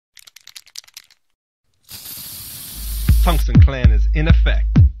Tungsten Clan is in effect.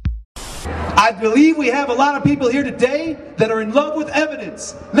 I believe we have a lot of people here today that are in love with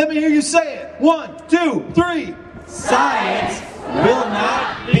evidence. Let me hear you say it. 1, 2, 3. Science will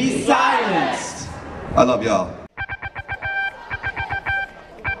not be silenced. I love y'all.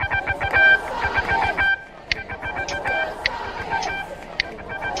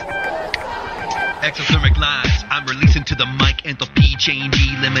 Exothermic lines, I'm releasing to the mic. Enthalpy change,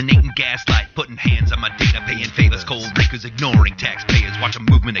 eliminating gaslight. Putting hands on my data, paying favors. Cold makers ignoring taxpayers. Watch a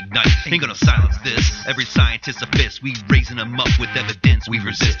movement ignite, ain't gonna silence this. Every scientist a fist, we raising them up with evidence. We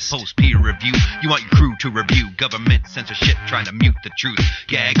resist, post peer review. You want your crew to review. Government censorship trying to mute the truth.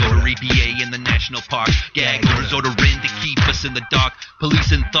 Gag order EPA in the national park. Gag orders order in to keep us in the dark.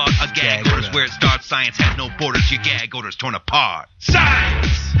 Police in thought, a gag orders where it starts. Science has no borders, your gag orders torn apart.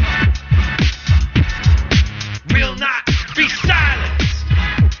 Science will not be silenced.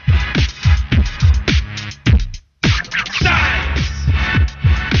 Science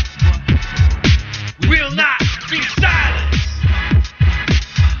will not be silenced.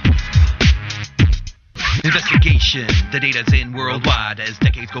 Investigation, the data's in worldwide. As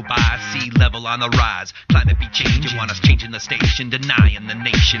decades go by, sea level on the rise. Climate be changing, want us changing the station, denying the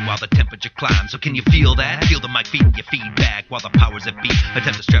nation while the temperature climbs. So can you feel that? Feel the mic feeding your feedback while the powers that be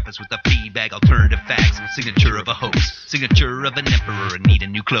attempt to strap us with the feedback. Alternative facts, signature of a host, signature of an emperor in need of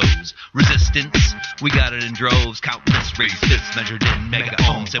new clothes. Resistance, we got it in droves. Countless racists measured in mega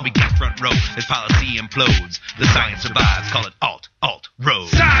ohms, and we got front row as policy implodes. The science survives, call it alt-road.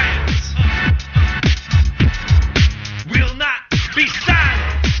 Science will not be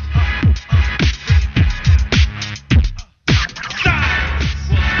silenced. Science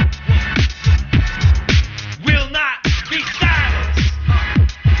will not be silenced.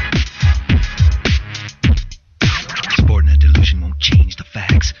 Supporting a delusion won't change the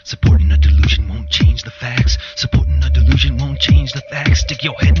facts. Supporting a delusion won't change the facts. Supporting a delusion won't change the facts. Stick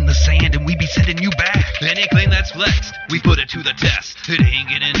your head in the sand and we be sending you back. Any claim that's flexed, we put it to the test. It ain't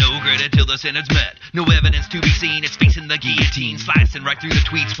getting no credit till the standard's met. No evidence to be seen, it's facing the guillotine. Slicing right through the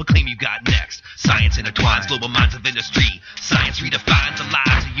tweets, what claim you got next? Science intertwines global minds of industry. Science redefines the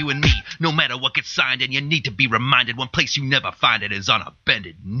lives of you and me. No matter what gets signed, and you need to be reminded, one place you never find it is on a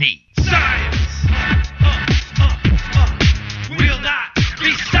bended knee. Science will not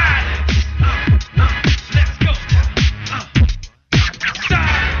be silenced. Let's go.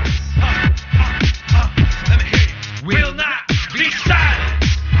 Science, let me hear you. Will not be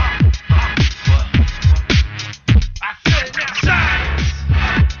silenced. I said now. Science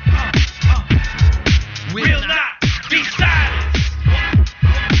will not be silenced.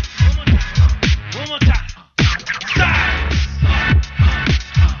 One more time. Science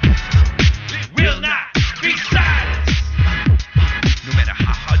will not be silenced. No matter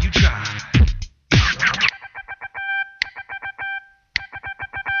how hard you try.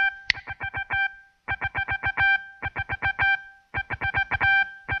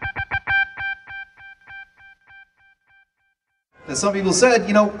 And some people said,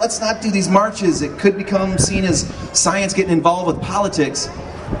 you know, let's not do these marches. It could become seen as science getting involved with politics.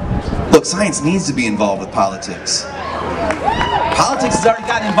 Look, science needs to be involved with politics. Politics has already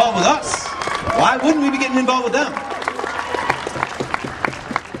gotten involved with us. Why wouldn't we be getting involved with them?